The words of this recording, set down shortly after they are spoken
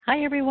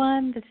Hi,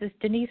 everyone. This is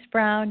Denise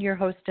Brown, your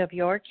host of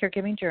Your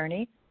Caregiving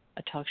Journey,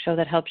 a talk show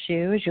that helps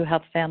you as you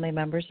help family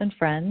members and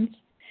friends.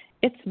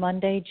 It's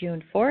Monday,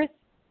 June 4th.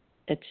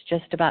 It's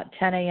just about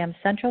 10 a.m.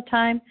 Central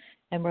Time,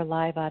 and we're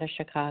live out of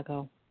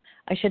Chicago.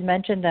 I should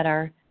mention that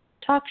our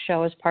talk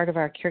show is part of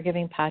our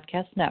Caregiving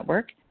Podcast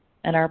Network,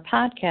 and our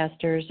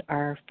podcasters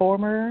are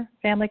former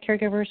family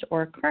caregivers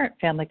or current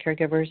family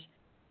caregivers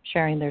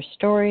sharing their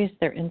stories,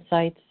 their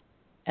insights,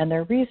 and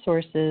their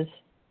resources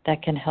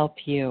that can help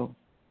you.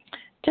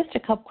 Just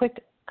a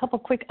couple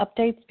quick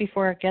updates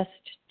before our guest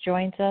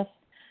joins us.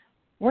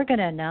 We're going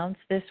to announce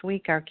this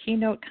week our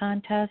keynote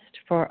contest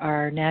for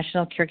our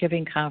National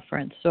Caregiving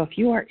Conference. So if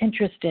you are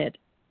interested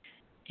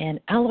in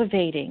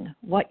elevating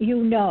what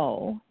you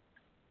know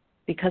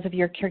because of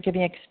your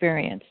caregiving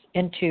experience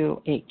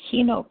into a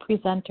keynote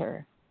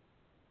presenter,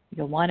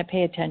 you'll want to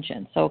pay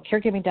attention. So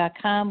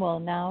caregiving.com will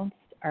announce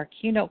our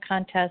keynote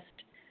contest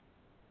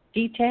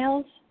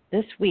details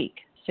this week,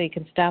 so you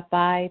can stop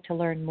by to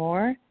learn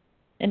more.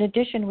 In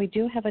addition, we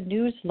do have a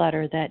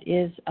newsletter that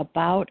is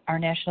about our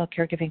National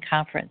Caregiving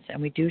Conference,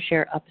 and we do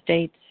share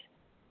updates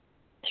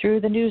through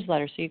the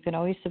newsletter, so you can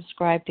always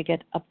subscribe to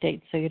get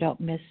updates so you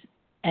don't miss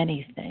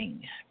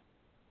anything.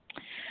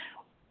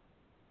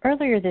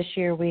 Earlier this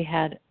year, we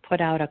had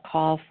put out a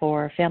call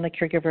for Family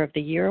Caregiver of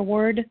the Year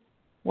Award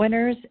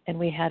winners, and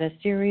we had a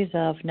series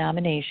of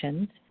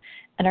nominations.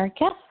 And our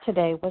guest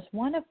today was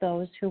one of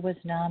those who was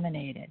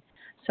nominated.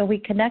 So we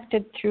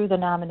connected through the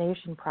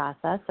nomination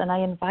process, and I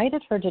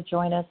invited her to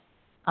join us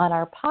on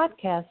our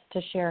podcast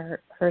to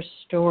share her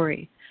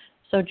story.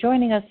 So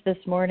joining us this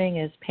morning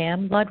is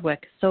Pam Ludwig.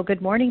 So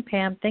good morning,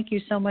 Pam. Thank you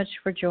so much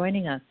for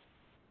joining us.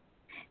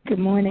 Good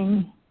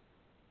morning.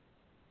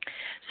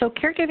 So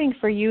caregiving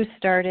for you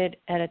started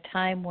at a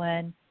time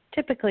when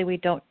typically we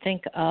don't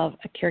think of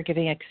a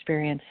caregiving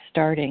experience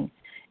starting.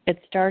 It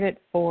started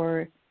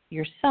for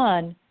your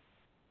son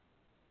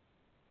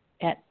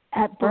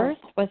at birth.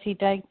 Was he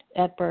diagnosed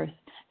at birth?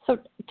 So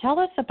tell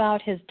us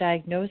about his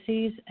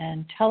diagnoses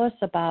and tell us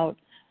about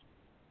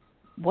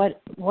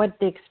what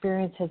the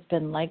experience has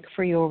been like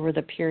for you over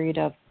the period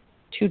of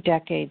 2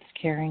 decades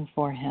caring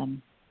for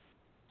him.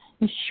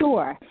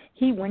 Sure.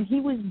 When he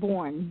was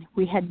born,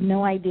 we had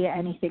no idea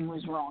anything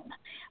was wrong.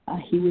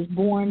 He was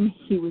born,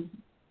 he was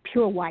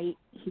pure white,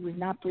 he was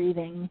not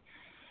breathing.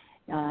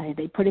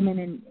 They put him in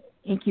an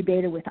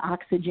incubator with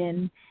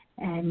oxygen,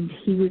 and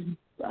he was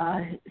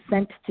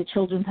sent to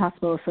Children's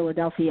Hospital of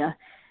Philadelphia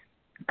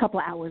a couple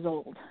of hours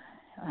old.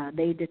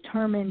 They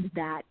determined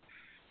that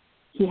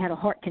he had a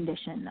heart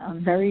condition, a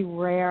very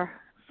rare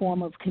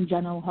form of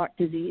congenital heart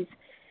disease,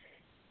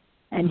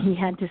 and he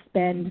had to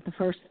spend the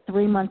first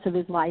 3 months of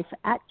his life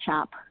at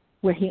CHOP,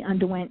 where he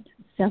underwent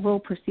several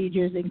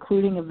procedures,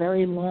 including a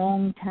very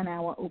long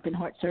 10-hour open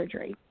heart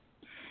surgery.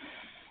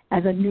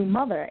 As a new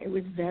mother, it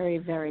was very,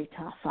 very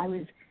tough. I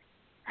was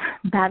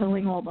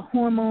battling all the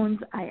hormones.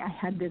 I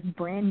had this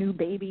brand new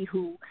baby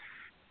who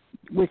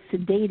was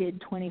sedated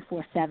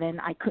 24/7.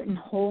 I couldn't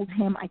hold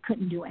him. I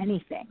couldn't do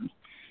anything.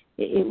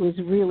 It was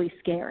really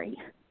scary.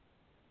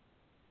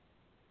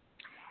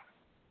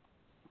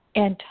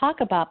 And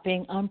talk about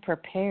being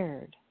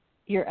unprepared.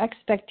 Your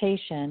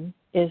expectation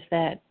is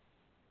that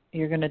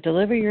you're going to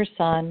deliver your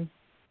son,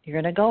 you're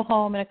going to go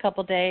home in a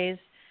couple days,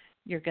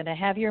 you're going to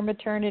have your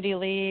maternity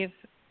leave,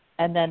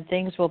 and then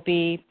things will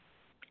be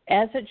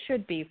as it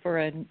should be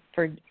for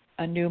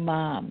a new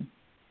mom.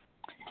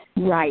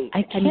 Right.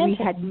 And we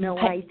had no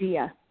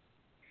idea.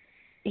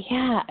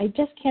 Yeah, I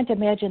just can't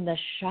imagine the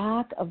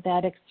shock of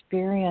that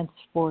experience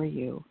for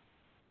you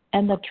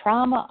and the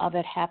trauma of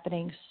it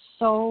happening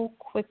so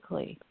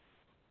quickly.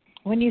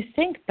 When you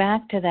think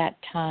back to that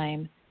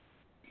time,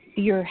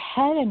 your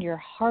head and your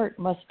heart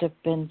must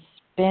have been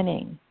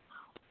spinning.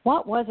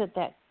 What was it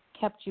that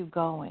kept you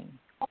going?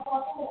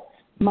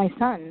 My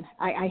son.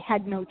 I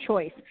had no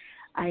choice.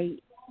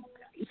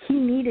 He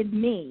needed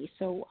me,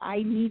 so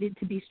I needed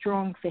to be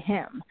strong for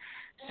him.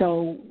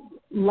 So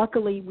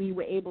luckily we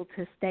were able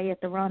to stay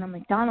at the Ronald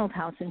McDonald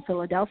House in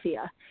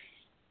Philadelphia,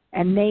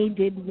 and they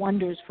did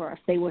wonders for us.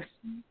 It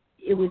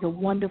was a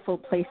wonderful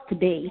place to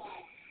be.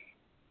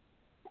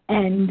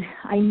 And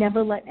I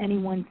never let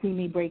anyone see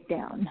me break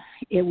down.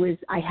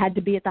 I had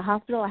to be at the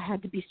hospital. I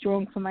had to be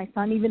strong for my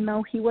son, even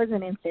though he was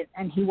an infant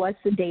and he was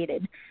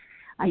sedated.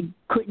 I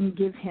couldn't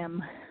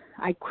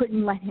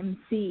let him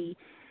see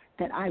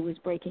that I was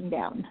breaking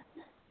down.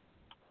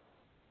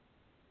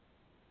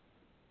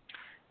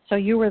 So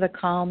you were the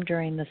calm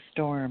during the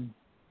storm.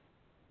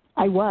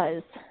 I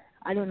was.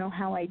 I don't know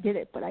how I did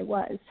it, but I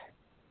was.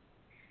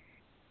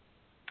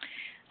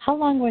 How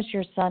long was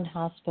your son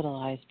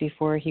hospitalized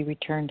before he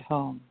returned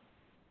home?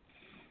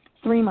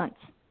 3 months.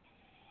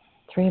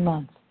 3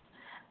 months.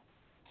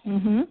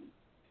 Mhm.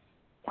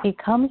 He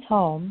comes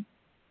home,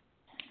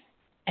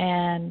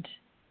 and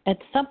at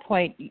some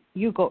point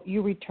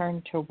you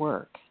return to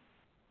work.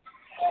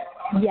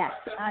 Yes.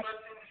 I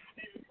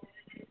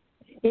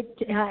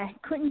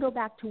couldn't go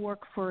back to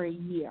work for a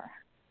year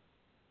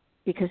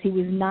because he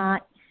was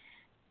not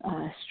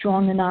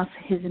strong enough.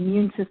 His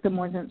immune system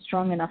wasn't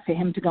strong enough for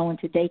him to go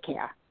into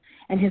daycare.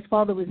 and his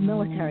father was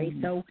military,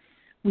 so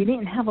we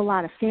didn't have a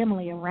lot of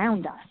family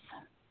around us.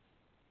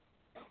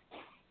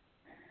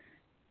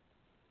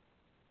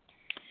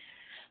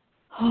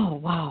 Oh,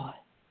 wow.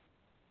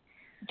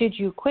 Did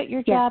you quit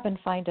your job and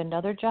find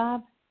another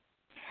job?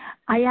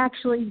 I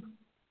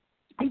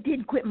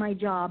did quit my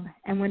job,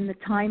 and when the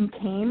time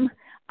came,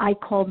 I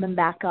called them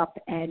back up,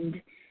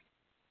 and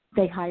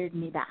they hired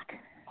me back.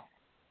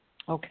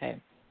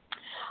 Okay.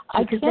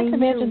 Because I can't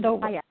imagine,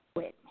 though. I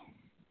quit.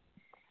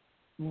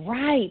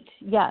 Right,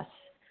 yes.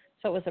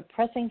 So it was a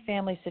pressing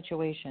family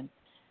situation.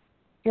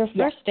 Your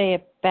first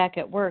day back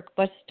at work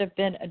must have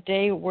been a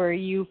day where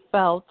you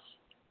felt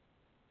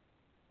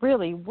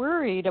really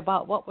worried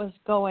about what was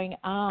going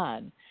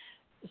on.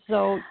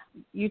 So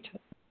you've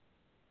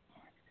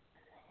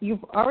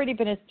already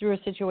been through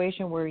a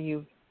situation where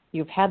you've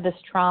had this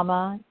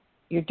trauma.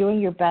 You're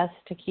doing your best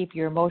to keep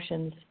your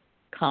emotions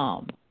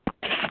calm,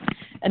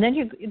 and then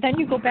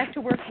you go back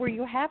to work where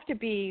you have to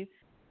be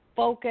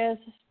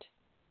focused,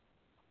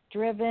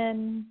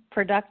 driven,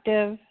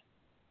 productive.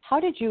 How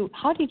did you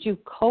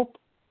cope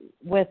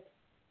with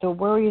the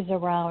worries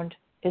around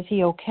is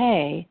he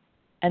okay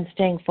and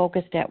staying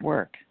focused at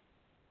work?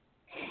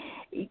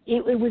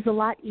 It was a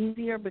lot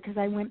easier because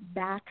I went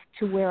back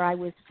to where I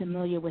was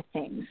familiar with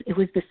things. It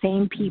was the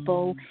same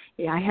people.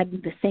 I had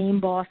the same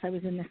boss. I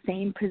was in the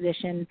same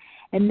position,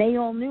 and they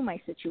all knew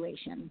my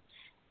situation.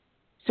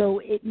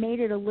 So it made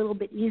it a little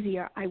bit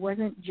easier. I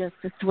wasn't just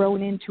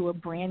thrown into a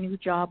brand new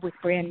job with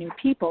brand new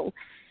people.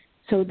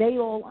 So they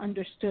all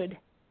understood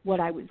what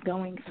I was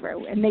going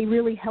through, and they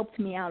really helped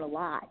me out a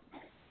lot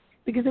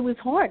because it was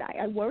hard.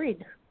 I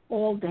worried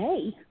all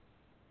day.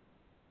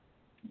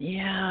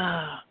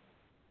 Yeah.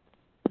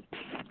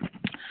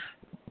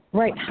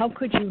 Right. How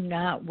could you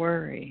not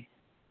worry?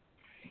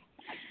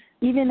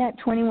 Even at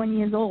 21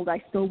 years old,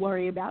 I still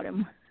worry about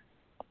him.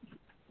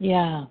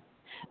 Yeah.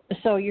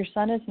 So your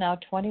son is now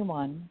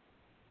 21.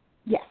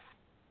 Yes.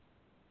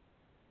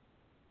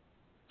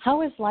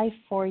 How is life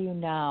for you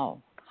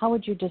now? How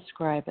would you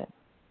describe it?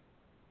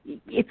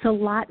 It's a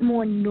lot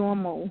more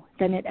normal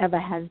than it ever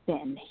has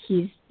been.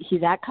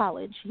 He's at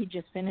college. He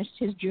just finished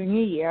his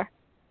junior year.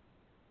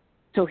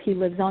 So he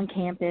lives on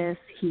campus.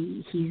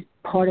 He's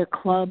part of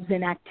clubs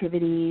and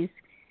activities.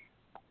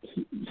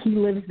 He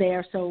lives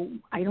there, so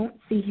I don't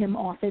see him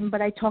often,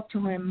 but I talk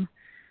to him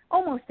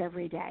almost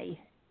every day.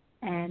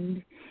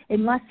 And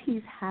unless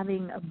he's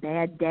having a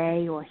bad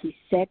day or he's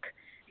sick,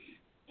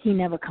 he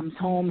never comes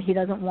home. He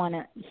doesn't want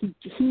to.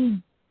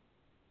 He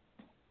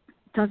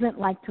doesn't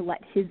like to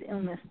let his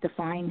illness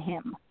define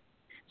him.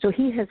 So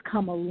he has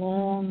come a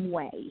long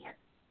way.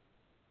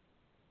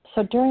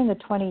 So during the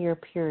 20-year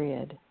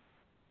period,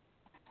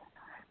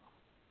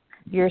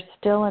 you're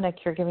still in a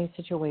caregiving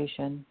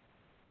situation.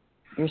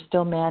 You're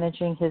still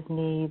managing his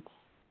needs.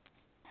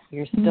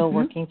 You're still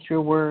working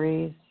through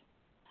worries.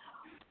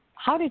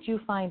 How did you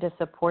find a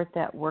support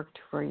that worked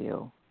for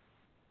you?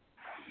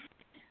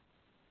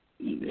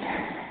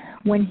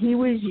 When he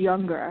was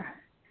younger,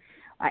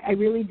 I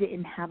really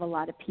didn't have a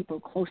lot of people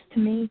close to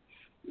me.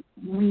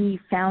 We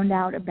found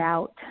out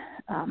about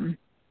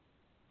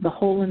the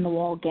Hole in the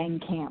Wall gang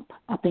camp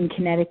up in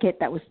Connecticut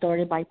that was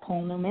started by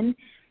Paul Newman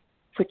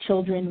for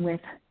children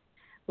with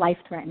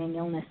life-threatening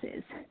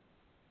illnesses.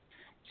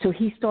 So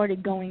he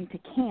started going to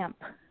camp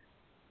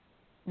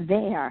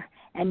there,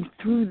 and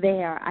through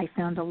there I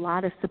found a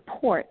lot of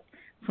support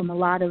from a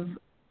lot of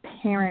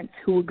parents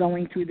who were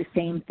going through the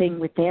same thing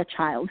with their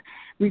child.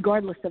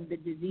 Regardless of the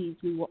disease,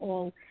 we were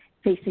all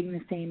facing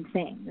the same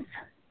things.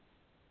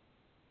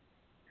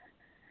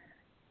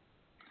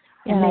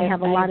 And they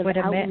have a lot of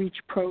outreach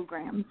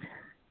programs.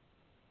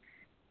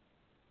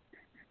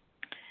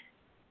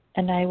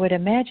 And I would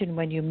imagine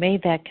when you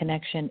made that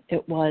connection,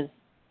 it was,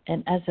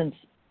 in essence,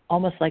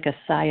 almost like a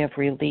sigh of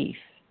relief.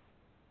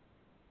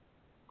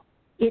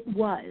 It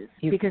was,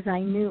 because I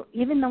knew,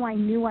 even though I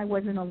knew I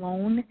wasn't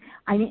alone,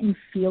 I didn't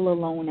feel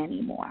alone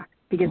anymore,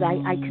 because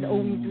I could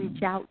always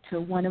reach out to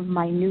one of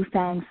my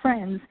newfound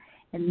friends,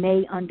 and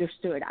they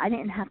understood. I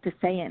didn't have to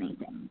say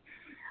anything.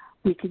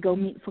 We could go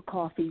meet for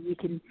coffee. We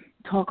could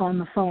talk on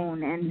the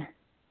phone, and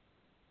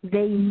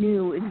they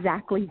knew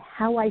exactly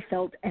how I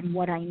felt and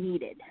what I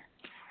needed.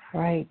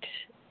 Right.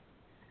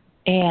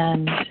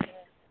 And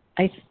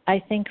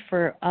I think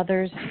for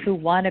others who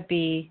want to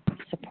be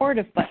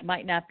supportive but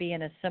might not be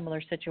in a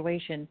similar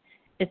situation,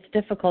 it's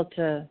difficult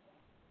to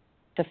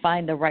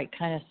find the right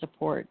kind of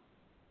support.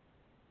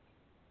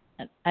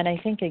 And I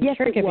think in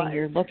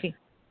caregiving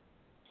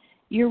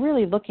you're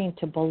really looking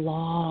to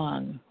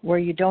belong, where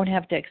you don't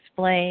have to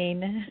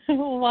explain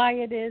why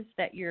it is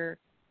that you're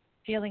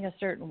feeling a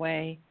certain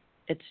way.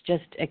 It's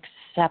just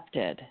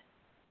accepted.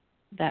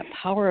 That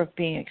power of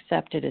being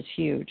accepted is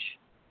huge.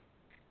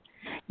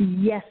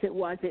 Yes, it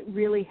was. It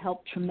really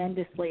helped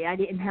tremendously. I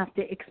didn't have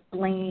to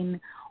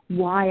explain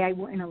why I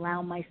wouldn't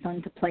allow my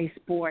son to play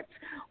sports,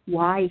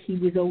 why he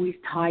was always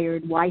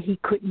tired, why he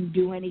couldn't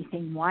do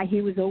anything, why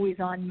he was always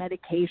on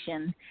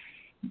medication,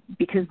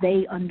 because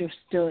they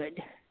understood.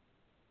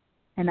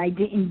 and I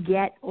didn't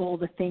get all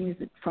the things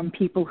from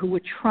people who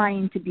were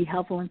trying to be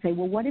helpful and say,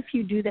 well, what if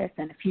you do this,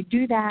 and if you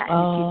do that, and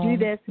if you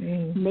do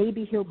this,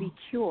 maybe he'll be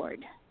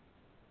cured.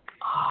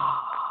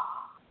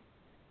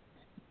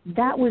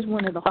 That was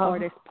one of the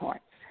hardest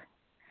parts.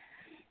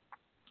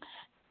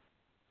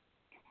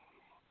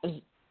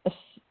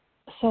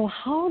 So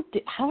how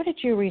did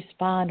you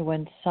respond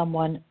when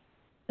someone,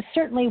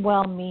 certainly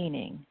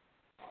well-meaning,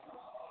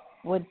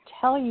 would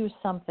tell you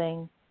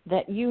something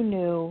that you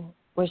knew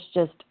was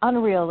just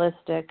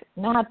unrealistic,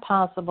 not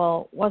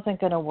possible, wasn't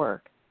going to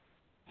work?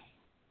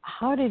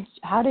 How did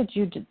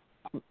you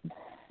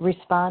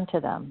respond to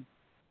them?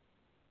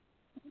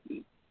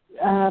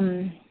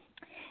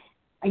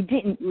 I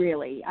didn't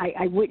really.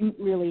 I wouldn't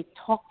really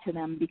talk to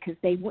them because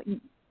they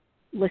wouldn't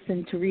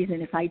listen to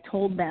reason. If I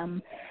told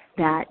them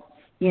that,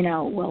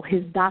 well,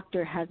 his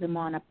doctor has him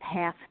on a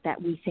path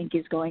that we think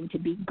is going to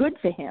be good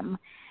for him,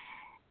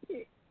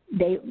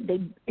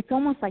 it's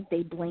almost like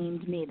they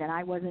blamed me that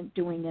I wasn't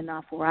doing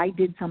enough or I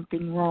did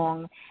something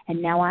wrong,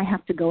 and now I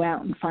have to go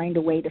out and find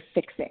a way to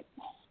fix it.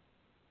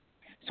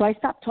 So I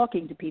stopped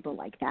talking to people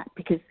like that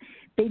because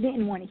they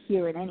didn't want to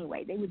hear it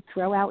anyway. They would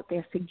throw out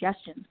their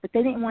suggestions, but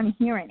they didn't want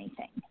to hear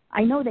anything.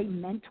 I know they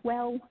meant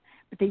well,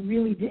 but they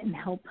really didn't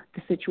help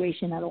the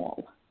situation at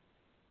all.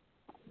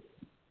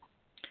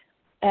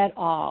 At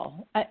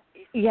all.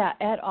 Yeah,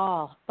 at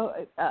all.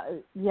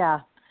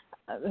 Yeah.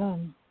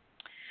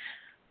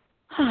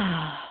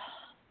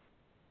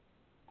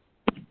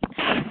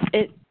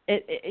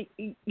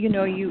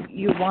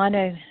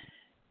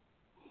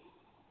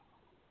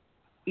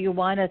 You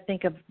want to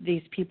think of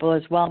these people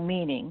as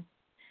well-meaning,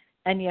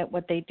 and yet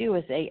what they do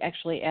is they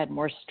actually add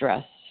more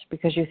stress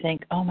because you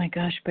think, oh my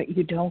gosh, but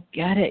you don't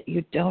get it.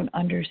 You don't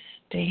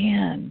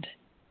understand.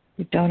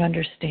 You don't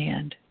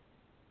understand.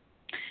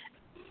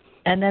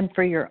 And then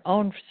for your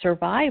own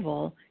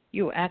survival,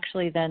 you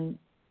actually then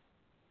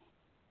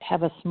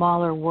have a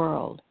smaller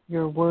world.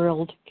 Your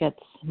world gets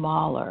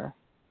smaller,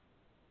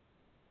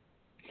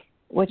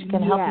 which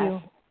can help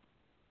you,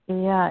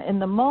 in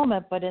the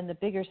moment, but in the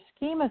bigger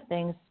scheme of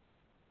things,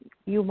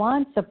 you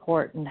want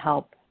support and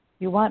help.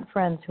 You want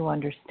friends who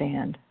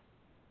understand.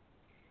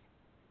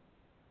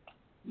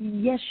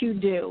 Yes, you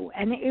do.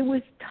 And it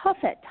was tough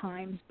at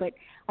times, but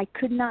I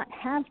could not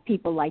have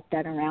people like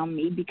that around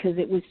me because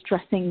it was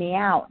stressing me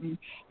out, and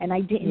I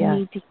didn't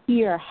need to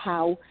hear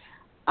how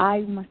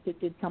I must have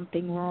did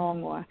something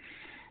wrong or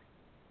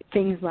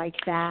things like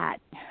that.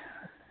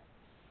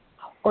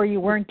 Or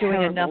you weren't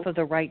doing enough of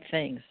the right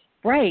things.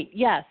 Right,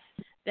 yes.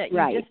 That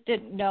you just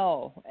didn't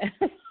know.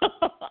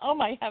 Oh,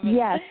 my heavens.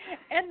 Yes.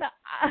 And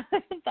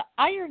the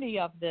irony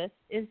of this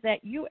is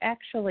that you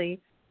actually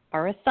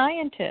are a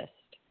scientist.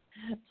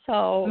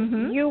 So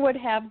you would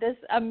have this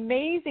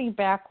amazing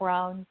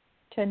background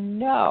to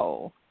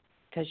know,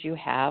 because you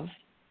have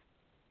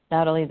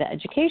not only the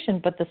education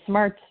but the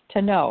smarts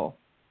to know.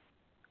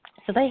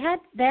 So that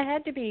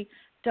had to be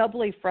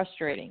doubly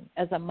frustrating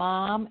as a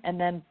mom, and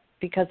then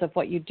because of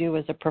what you do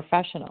as a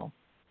professional.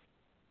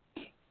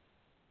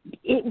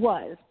 It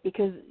was,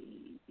 because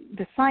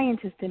the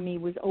scientist in me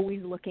was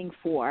always looking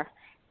for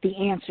the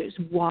answers.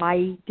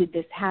 Why did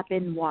this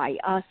happen? Why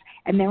us?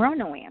 And there are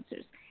no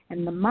answers.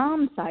 And the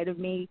mom side of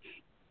me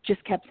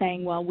just kept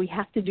saying, well, we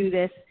have to do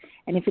this,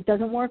 and if it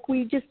doesn't work,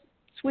 we just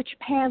switch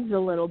paths a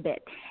little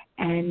bit.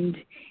 And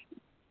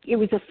it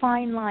was a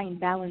fine line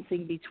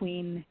balancing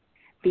between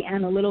the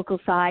analytical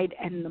side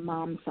and the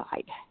mom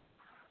side.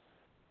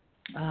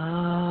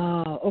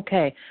 Oh,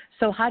 okay.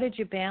 So how did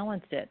you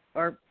balance it,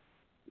 or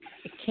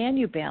can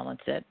you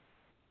balance it?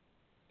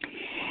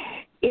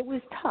 It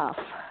was tough.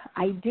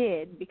 I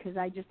did, because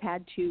I just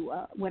had to,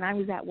 when I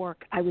was at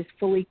work, I was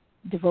fully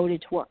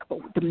devoted to work. But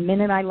the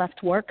minute I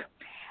left work,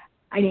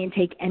 I didn't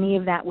take any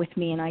of that with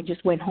me, and I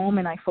just went home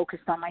and I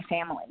focused on my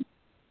family.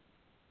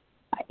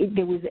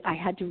 I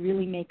had to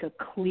really make a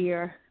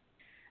clear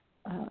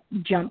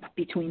jump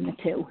between the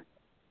two.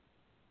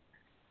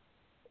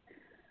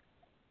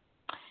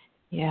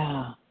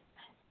 Yeah.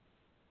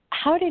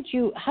 How did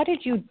you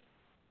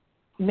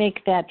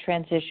make that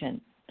transition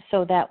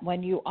so that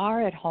when you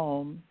are at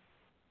home,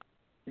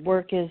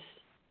 work is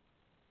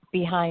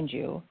behind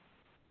you?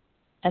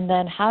 And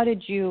then how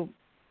did you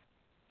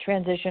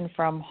transition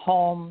from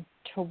home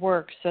to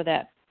work so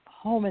that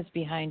home is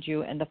behind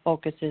you and the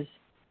focus is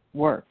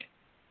work?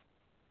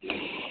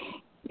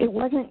 It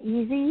wasn't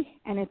easy,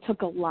 and it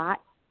took a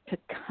lot.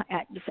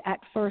 At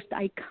first,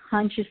 I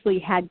consciously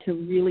had to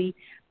really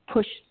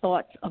push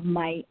thoughts of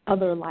my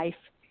other life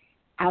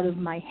out of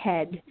my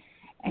head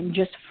and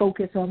just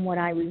focus on what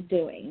I was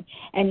doing.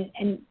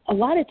 And a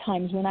lot of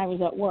times when I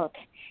was at work,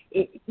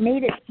 it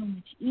made it so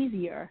much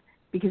easier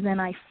because then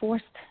I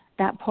forced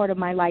that part of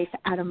my life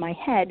out of my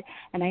head,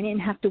 and I didn't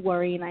have to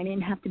worry and I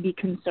didn't have to be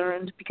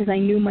concerned because I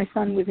knew my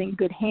son was in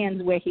good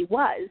hands where he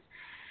was,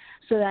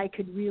 so that I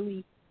could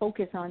really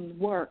focus on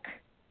work.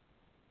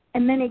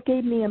 And then it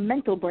gave me a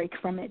mental break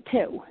from it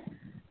too.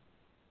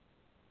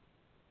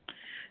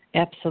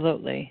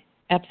 Absolutely.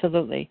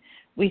 Absolutely.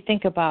 We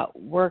think about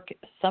work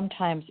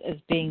sometimes as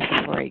being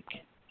the break.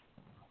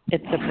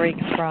 It's a break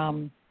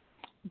from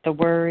the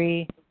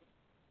worry,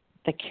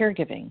 the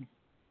caregiving.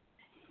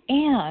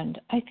 And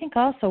I think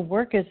also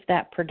work is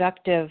that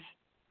productive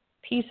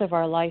piece of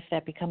our life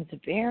that becomes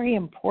very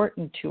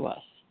important to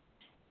us.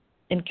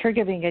 In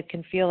caregiving, it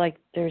can feel like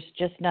there's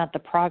just not the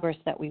progress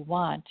that we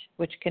want,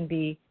 which can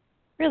be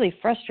really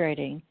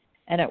frustrating.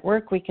 And at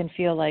work, we can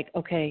feel like,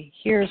 okay,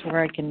 here's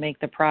where I can make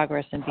the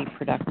progress and be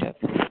productive.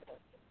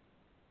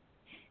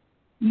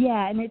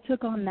 Yeah, and it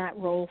took on that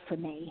role for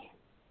me.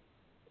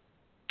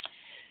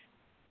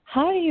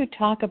 How do you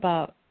talk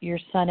about your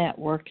son at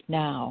work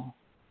now?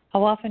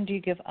 How often do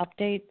you give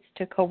updates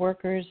to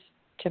coworkers,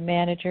 to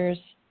managers?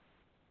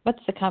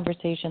 What's the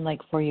conversation like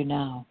for you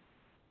now?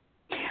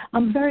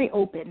 I'm very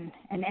open,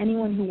 and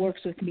anyone who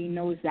works with me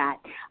knows that.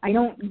 I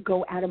don't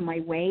go out of my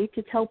way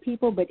to tell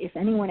people, but if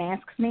anyone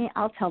asks me,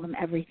 I'll tell them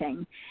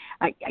everything.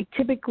 I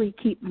typically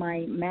keep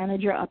my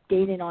manager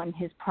updated on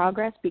his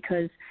progress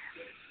because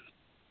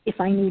if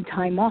I need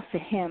time off for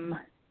him,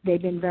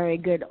 they've been very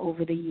good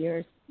over the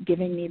years,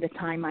 giving me the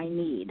time I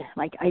need.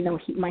 Like I know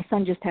my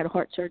son just had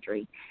heart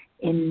surgery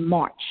in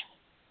March,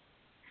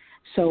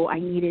 so I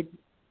needed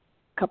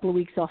a couple of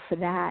weeks off for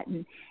that,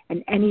 and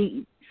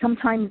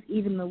sometimes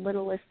even the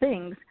littlest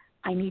things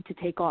I need to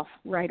take off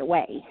right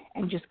away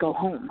and just go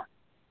home.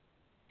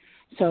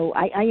 So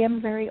I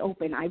am very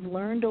open. I've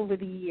learned over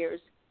the years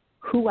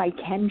who I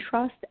can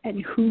trust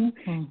and who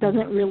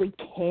doesn't really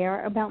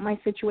care about my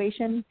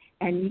situation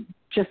and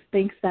just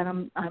thinks that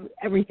I'm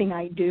everything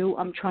I do,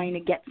 I'm trying to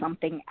get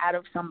something out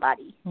of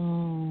somebody.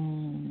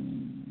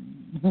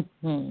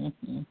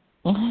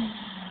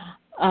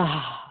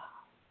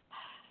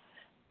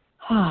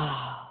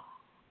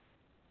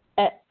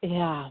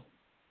 Yeah.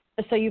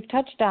 So you've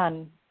touched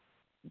on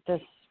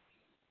this,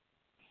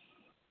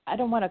 I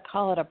don't want to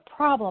call it a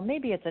problem,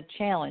 maybe it's a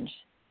challenge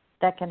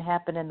that can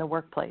happen in the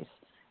workplace,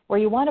 where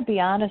you want to be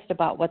honest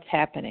about what's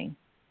happening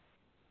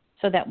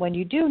so that when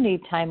you do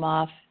need time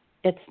off,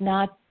 it's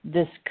not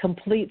this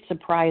complete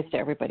surprise to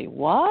everybody.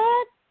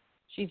 What?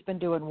 She's been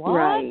doing what?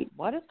 Right.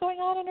 What is going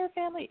on in her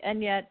family?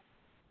 And yet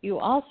you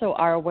also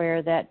are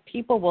aware that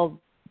people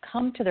will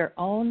come to their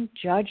own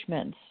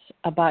judgments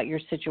about your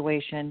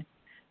situation,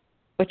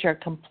 which are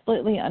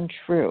completely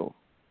untrue.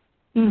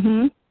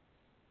 Mhm.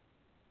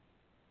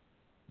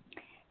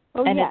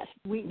 Oh, and yes.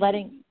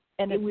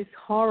 It was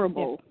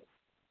horrible.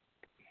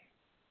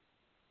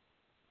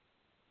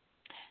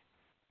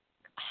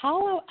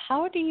 Yeah.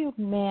 How do you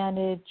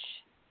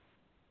manage?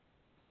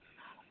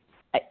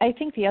 I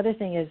think the other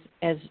thing is,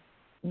 as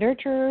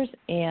nurturers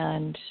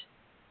and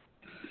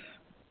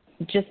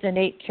just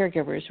innate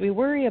caregivers, we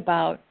worry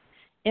about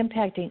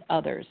impacting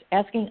others,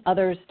 asking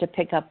others to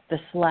pick up the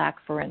slack,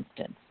 for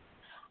instance.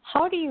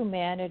 How do you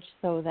manage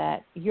so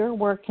that your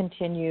work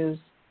continues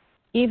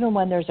even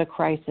when there's a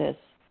crisis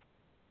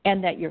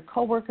and that your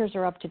coworkers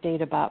are up to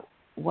date about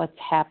what's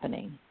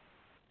happening?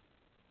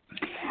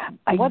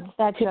 What's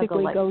that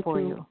juggle like for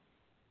you?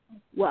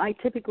 Well, I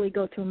typically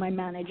go through my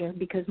manager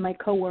because my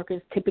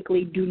coworkers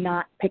typically do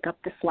not pick up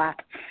the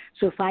slack.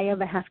 So if I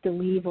ever have to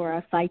leave or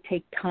if I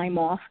take time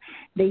off,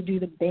 they do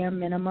the bare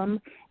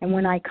minimum. And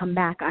when I come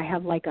back, I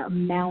have like a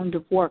mound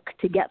of work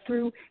to get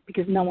through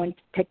because no one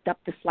picked up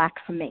the slack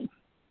for me.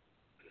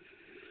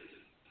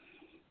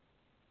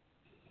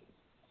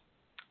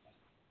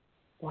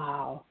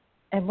 Wow.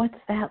 And what's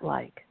that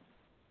like?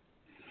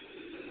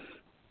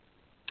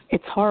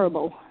 It's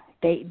horrible.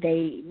 I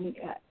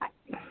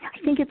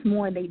think it's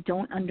more they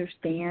don't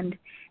understand,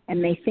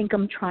 and they think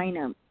I'm trying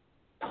to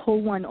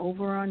pull one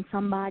over on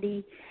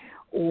somebody,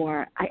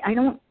 or I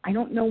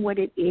don't know what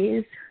it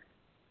is.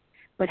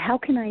 But how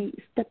can I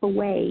step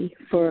away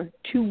for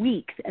 2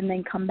 weeks and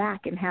then come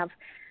back and have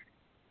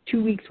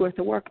 2 weeks worth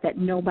of work that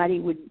nobody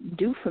would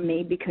do for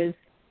me because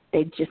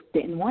they just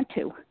didn't want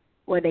to,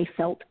 or they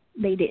felt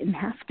they didn't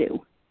have to?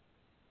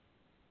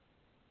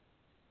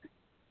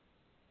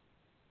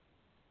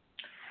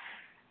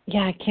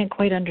 Yeah, I can't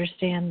quite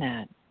understand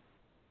that.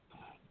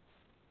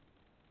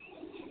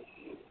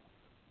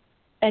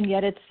 And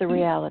yet it's the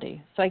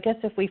reality. So I guess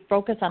if we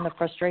focus on the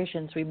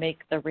frustrations, we make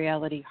the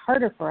reality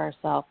harder for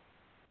ourselves.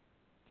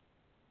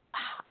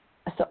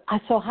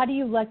 So how do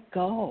you let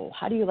go?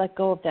 How do you let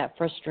go of that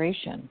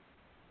frustration?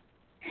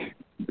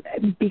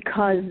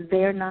 Because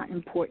they're not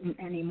important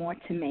anymore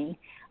to me.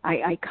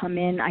 I come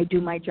in, I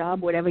do my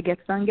job, whatever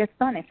gets done, gets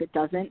done. If it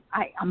doesn't,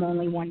 I'm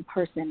only one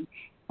person,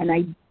 and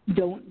I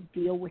don't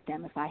deal with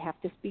them. If I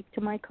have to speak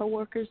to my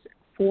coworkers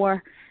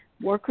for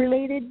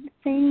work-related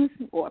things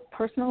or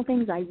personal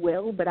things, I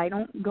will, but I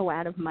don't go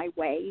out of my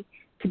way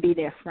to be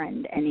their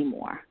friend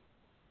anymore.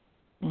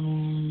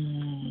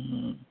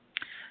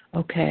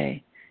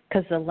 Okay,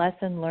 because the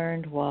lesson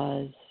learned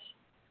was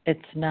it's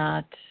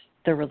not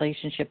the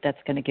relationship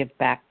that's going to give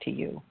back to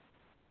you.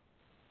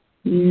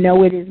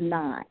 No, it is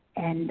not.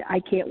 And I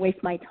can't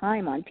waste my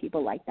time on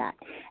people like that.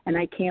 And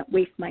I can't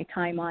waste my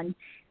time on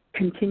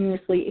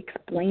continuously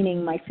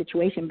explaining my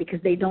situation because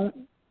they don't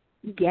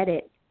get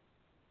it.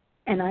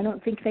 And I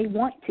don't think they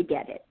want to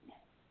get it.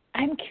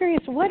 I'm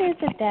curious, what is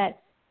it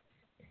that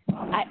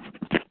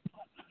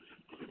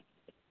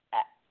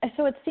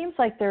so it seems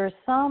like there is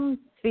some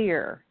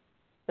fear.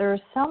 There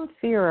is some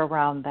fear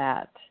around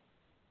that.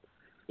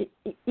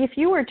 If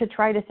you were to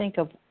try to think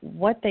of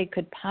what they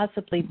could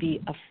possibly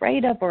be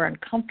afraid of or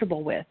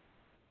uncomfortable with,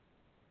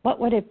 what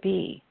would it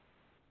be?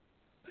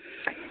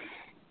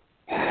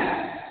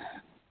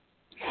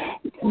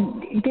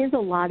 There's a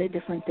lot of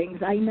different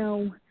things. I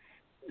know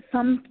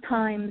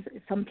sometimes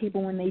some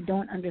people, when they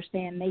don't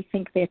understand, they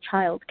think their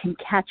child can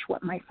catch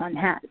what my son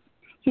has.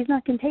 He's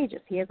not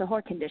contagious. He has a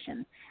heart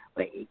condition.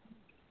 But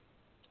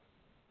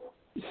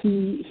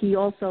he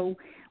also,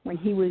 when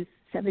he was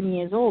 7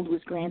 years old,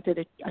 was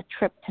granted a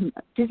trip to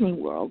Disney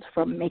World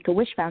from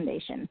Make-A-Wish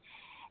Foundation.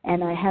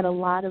 And I had a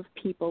lot of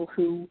people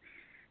who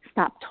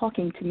stopped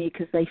talking to me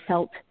because they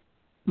felt,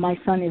 my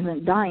son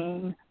isn't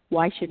dying.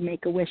 Why should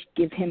Make-A-Wish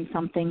give him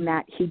something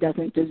that he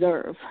doesn't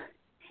deserve?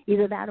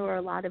 Either that or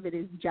a lot of it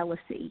is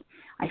jealousy.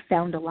 I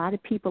found a lot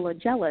of people are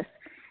jealous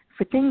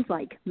for things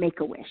like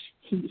Make-A-Wish.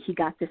 He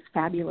got this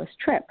fabulous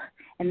trip,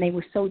 and they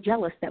were so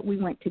jealous that we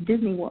went to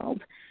Disney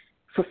World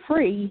for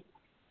free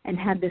and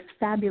had this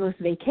fabulous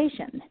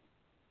vacation.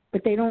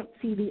 But they don't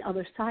see the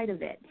other side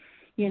of it.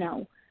 You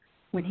know,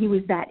 when he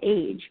was that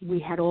age, we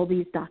had all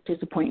these doctor's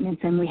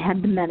appointments, and we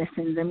had the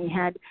medicines, and we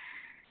had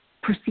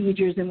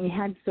procedures, and we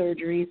had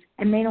surgeries,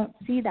 and they don't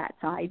see that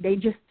side. They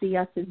just see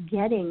us as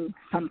getting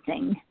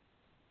something.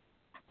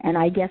 And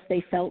I guess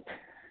they felt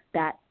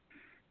that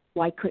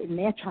why couldn't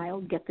their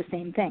child get the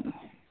same thing?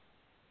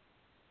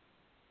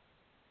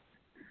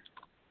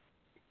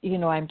 You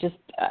know, I'm just,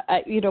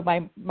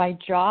 my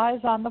jaw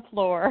is on the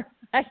floor.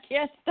 I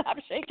can't stop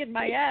shaking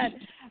my head.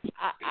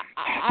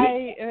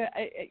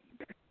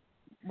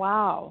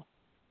 Wow.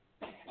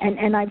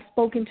 And I've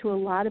spoken to a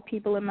lot of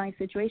people in my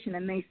situation,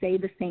 and they say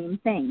the same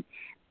thing.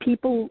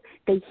 People,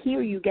 they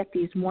hear you get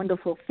these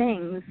wonderful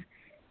things,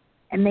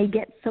 and they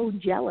get so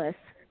jealous.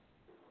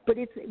 But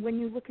it's when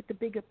you look at the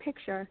bigger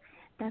picture,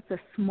 that's a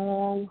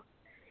small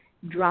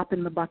drop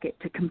in the bucket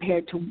to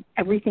compare to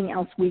everything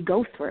else we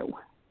go through.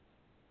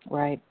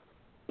 Right.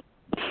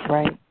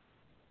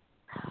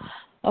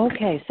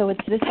 Okay, so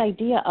it's this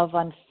idea of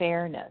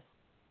unfairness.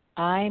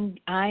 I'm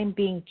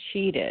being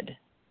cheated,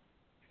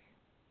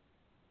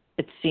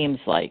 it seems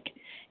like.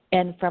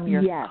 And from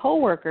your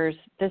coworkers,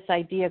 this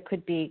idea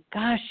could be,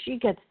 gosh, she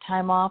gets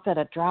time off at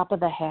a drop of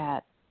the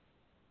hat.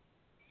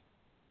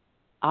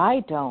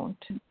 I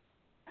don't.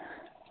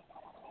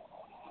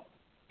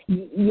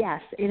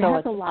 Yes, it so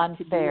has a lot unfair.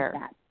 to do with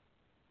that.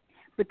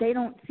 But they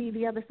don't see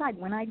the other side.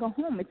 When I go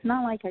home, it's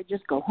not like I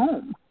just go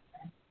home.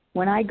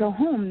 When I go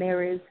home,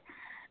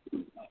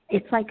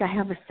 it's like I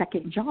have a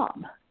second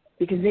job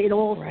because it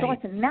all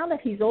starts. And now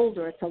that he's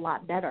older, it's a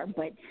lot better.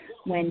 But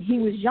when he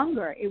was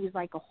younger, it was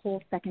like a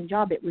whole second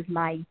job. It was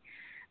my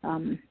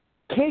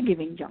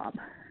caregiving job.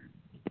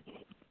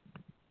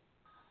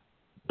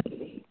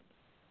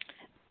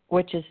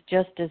 Which is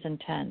just as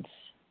intense,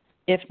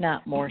 if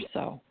not more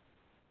so.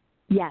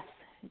 Yes,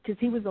 because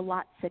he was a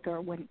lot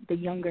sicker when the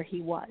younger he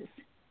was.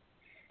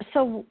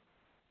 So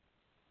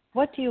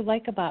what do you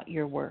like about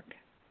your work?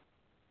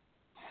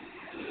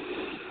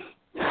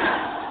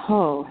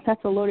 Oh,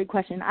 that's a loaded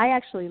question. I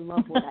actually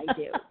love what I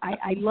do.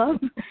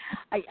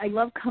 I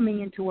love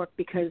coming into work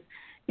because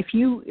if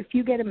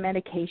you get a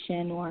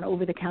medication or an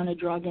over-the-counter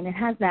drug and it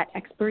has that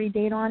expiry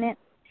date on it,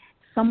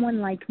 someone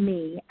like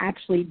me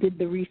actually did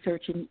the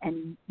research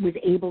and was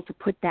able to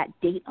put that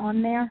date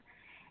on there.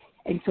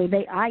 And so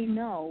I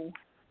know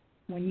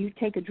when you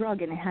take a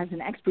drug and it has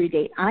an expiry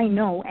date, I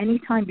know any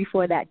time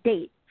before that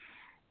date,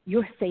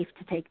 you're safe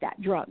to take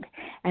that drug.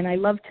 And I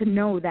love to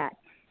know that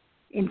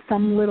in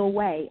some little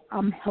way,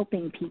 I'm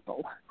helping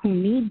people who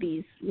need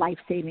these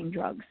life-saving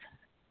drugs.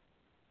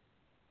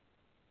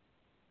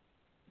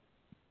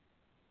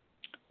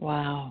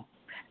 Wow.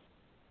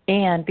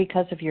 And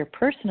because of your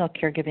personal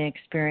caregiving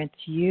experience,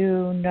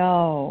 you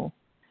know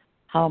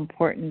how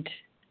important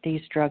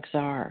these drugs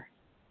are.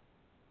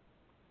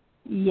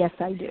 Yes,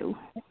 I do.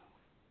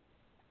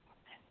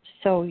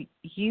 So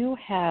you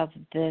have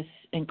this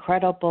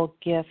incredible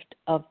gift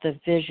of the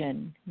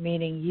vision,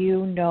 meaning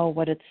you know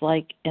what it's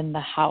like in the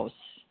house,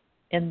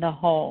 in the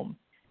home.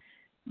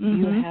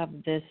 Mm-hmm. You have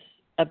this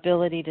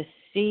ability to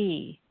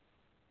see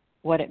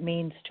what it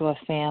means to a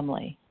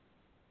family,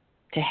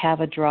 to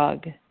have a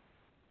drug,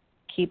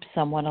 keep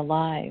someone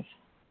alive.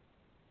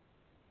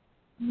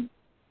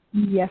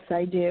 Yes,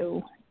 I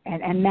do.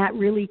 And that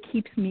really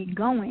keeps me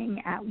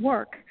going at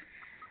work,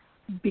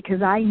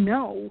 because I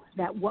know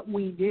that what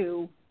we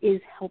do is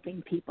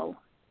helping people.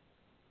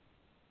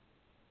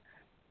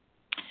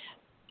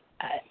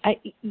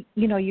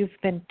 You've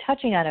been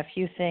touching on a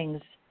few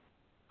things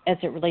as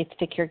it relates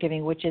to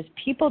caregiving, which is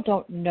people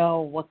don't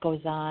know what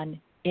goes on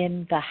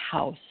in the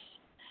house,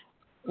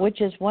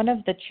 which is one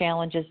of the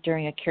challenges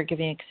during a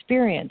caregiving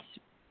experience.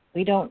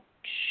 We don't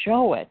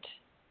show it,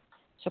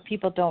 so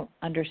people don't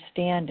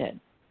understand it.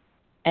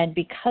 And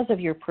because of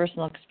your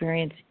personal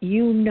experience,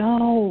 you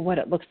know what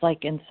it looks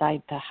like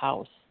inside the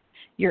house.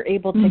 You're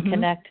able to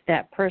connect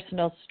that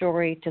personal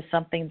story to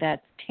something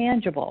that's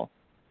tangible,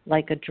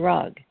 like a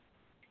drug.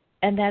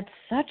 And that's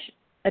such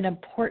an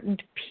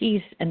important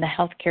piece in the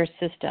healthcare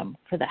system,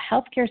 for the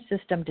healthcare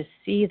system to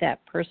see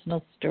that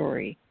personal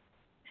story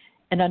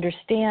and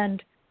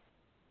understand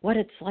what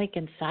it's like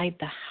inside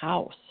the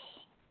house,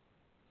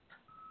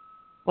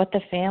 what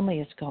the family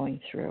is going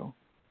through.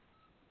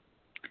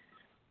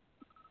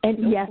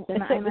 And yes,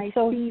 and I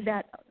see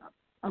that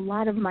a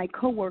lot of my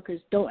coworkers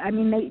don't. I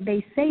mean,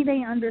 they say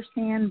they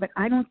understand, but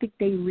I don't think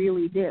they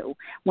really do.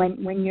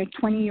 When your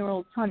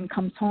 20-year-old son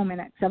comes home and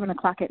at 7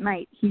 o'clock at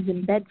night, he's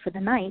in bed for the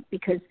night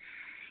because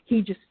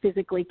he just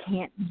physically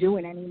can't do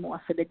it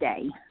anymore for the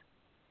day.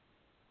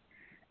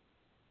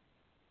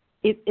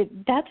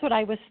 That's what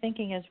I was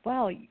thinking as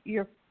well.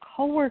 Your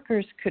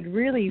coworkers could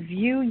really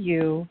view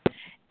you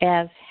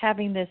as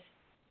having this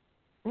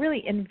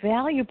really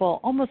invaluable,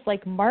 almost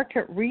like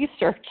market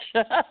research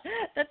that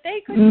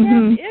they could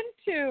tap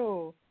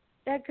into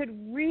that could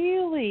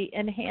really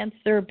enhance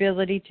their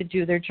ability to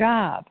do their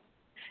job.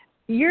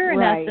 You're,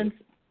 in essence,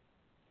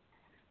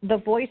 the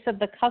voice of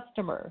the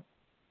customer.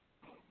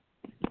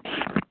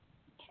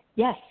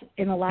 Yes,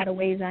 in a lot of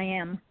ways I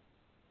am.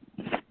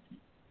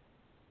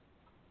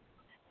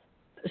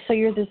 So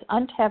you're this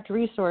untapped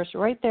resource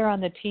right there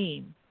on the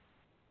team.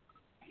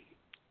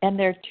 And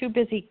they're too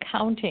busy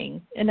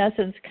counting, in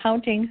essence,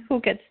 counting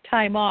who gets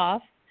time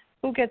off,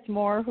 who gets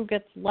more, who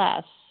gets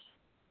less.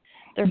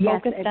 They're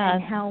focused on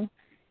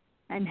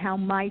how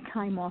my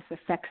time off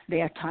affects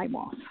their time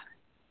off.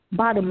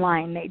 Bottom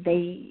line,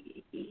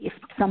 they if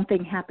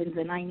something happens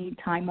and I need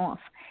time off,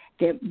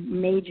 their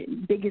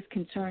biggest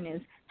concern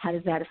is how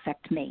does that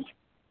affect me?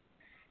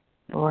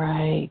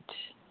 Right.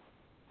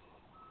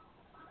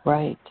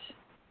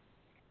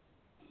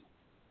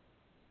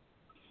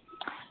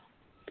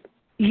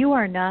 You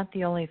are not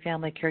the only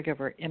family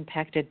caregiver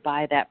impacted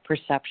by that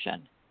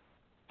perception.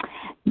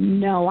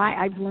 No,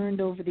 I've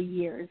learned over the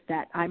years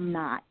that I'm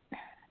not.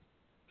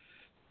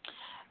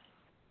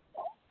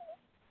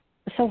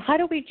 So how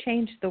do we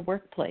change the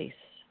workplace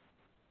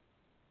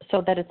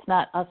so that it's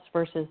not us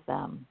versus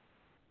them?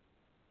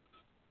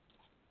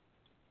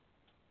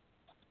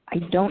 I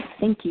don't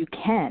think you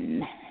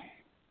can.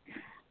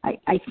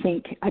 I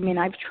think,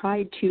 I've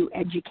tried to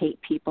educate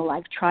people.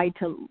 I've tried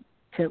to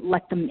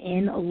let them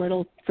in a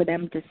little for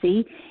them to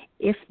see.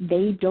 If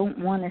they don't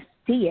want to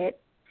see it,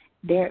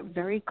 they're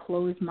very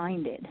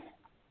closed-minded.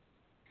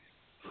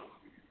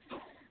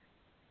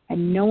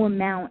 And no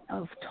amount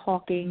of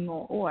talking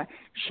or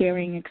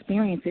sharing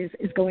experiences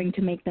is going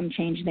to make them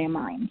change their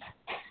minds.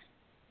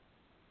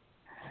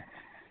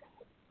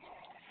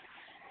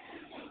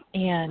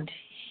 And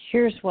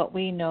here's what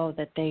we know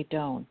that they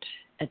don't.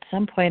 At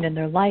some point in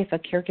their life, a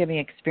caregiving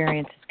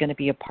experience is going to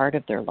be a part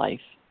of their life.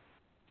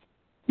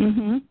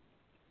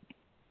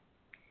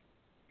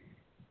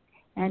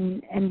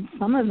 And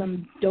some of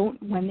them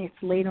don't, when it's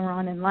later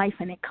on in life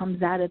and it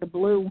comes out of the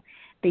blue,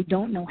 they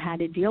don't know how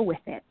to deal with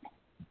it.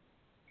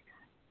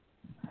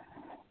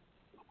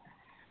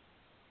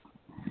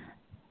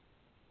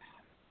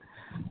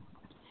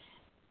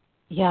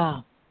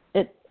 Yeah.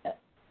 And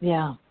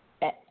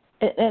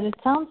it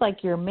sounds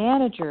like your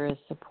manager is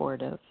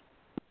supportive.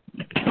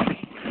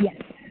 Yes.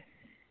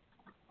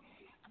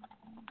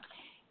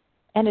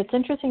 And it's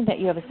interesting that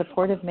you have a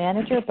supportive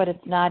manager, but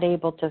it's not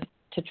able to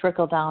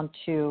trickle down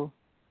to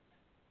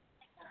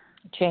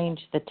change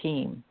the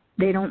team.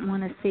 They don't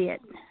want to see it.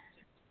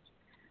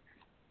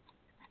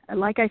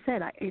 Like I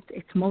said,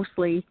 it's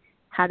mostly,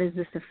 how does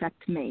this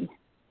affect me?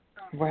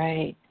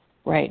 Right.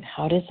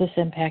 How does this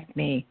impact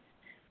me?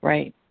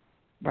 Right.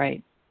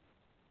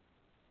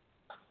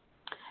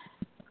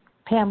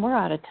 Pam, we're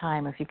out of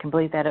time, if you can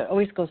believe that. It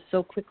always goes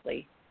so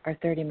quickly, our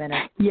 30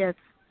 minutes. Yes.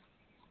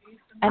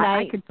 And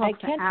I could talk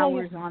for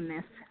hours on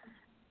this.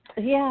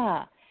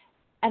 Yeah.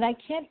 And I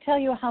can't tell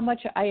you how much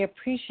I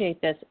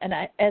appreciate this. And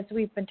as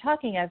we've been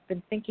talking, I've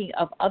been thinking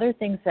of other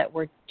things that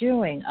we're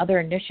doing, other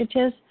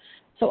initiatives.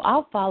 So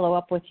I'll follow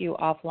up with you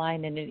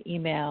offline in an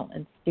email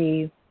and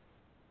see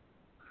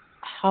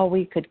how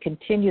we could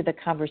continue the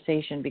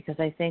conversation, because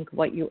I think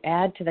what you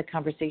add to the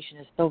conversation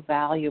is so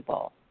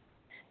valuable.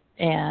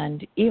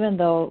 And even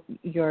though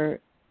you're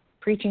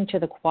preaching to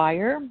the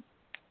choir,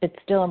 it's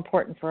still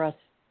important for us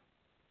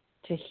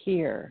to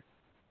hear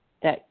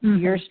that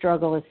your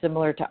struggle is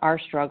similar to our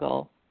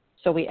struggle,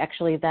 so we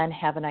actually then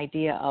have an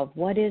idea of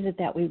what is it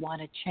that we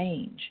want to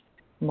change.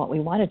 And what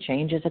we want to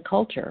change is a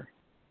culture,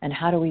 and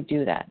how do we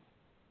do that?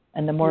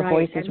 And the more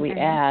voices we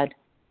add.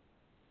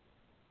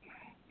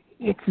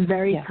 It's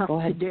very tough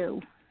to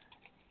do.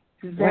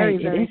 It's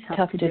very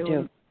tough to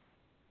do.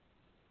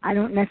 I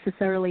don't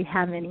necessarily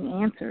have any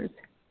answers.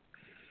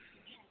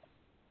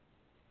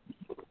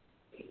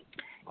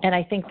 And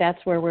I think that's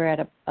where we're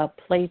at a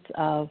place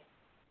of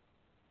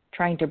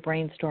trying to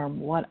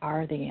brainstorm what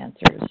are the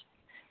answers.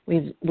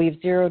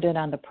 We've zeroed in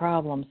on the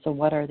problem, so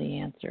what are the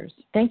answers?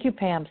 Thank you,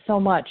 Pam, so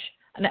much.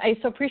 And I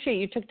so appreciate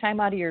you took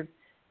time out of your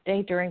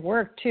day during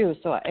work, too.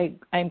 So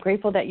I'm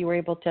grateful that you were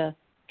able to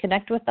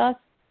connect with us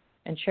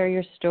and share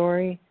your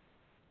story.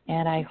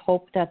 And I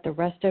hope that the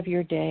rest of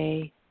your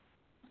day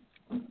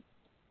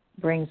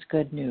brings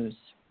good news.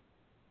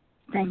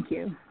 Thank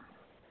you.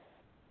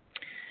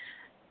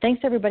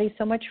 Thanks, everybody,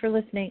 so much for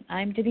listening.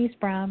 I'm Denise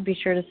Brown. Be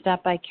sure to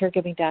stop by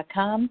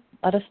caregiving.com.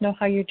 Let us know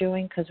how you're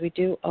doing because we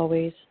do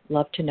always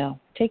love to know.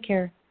 Take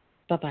care.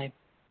 Bye-bye.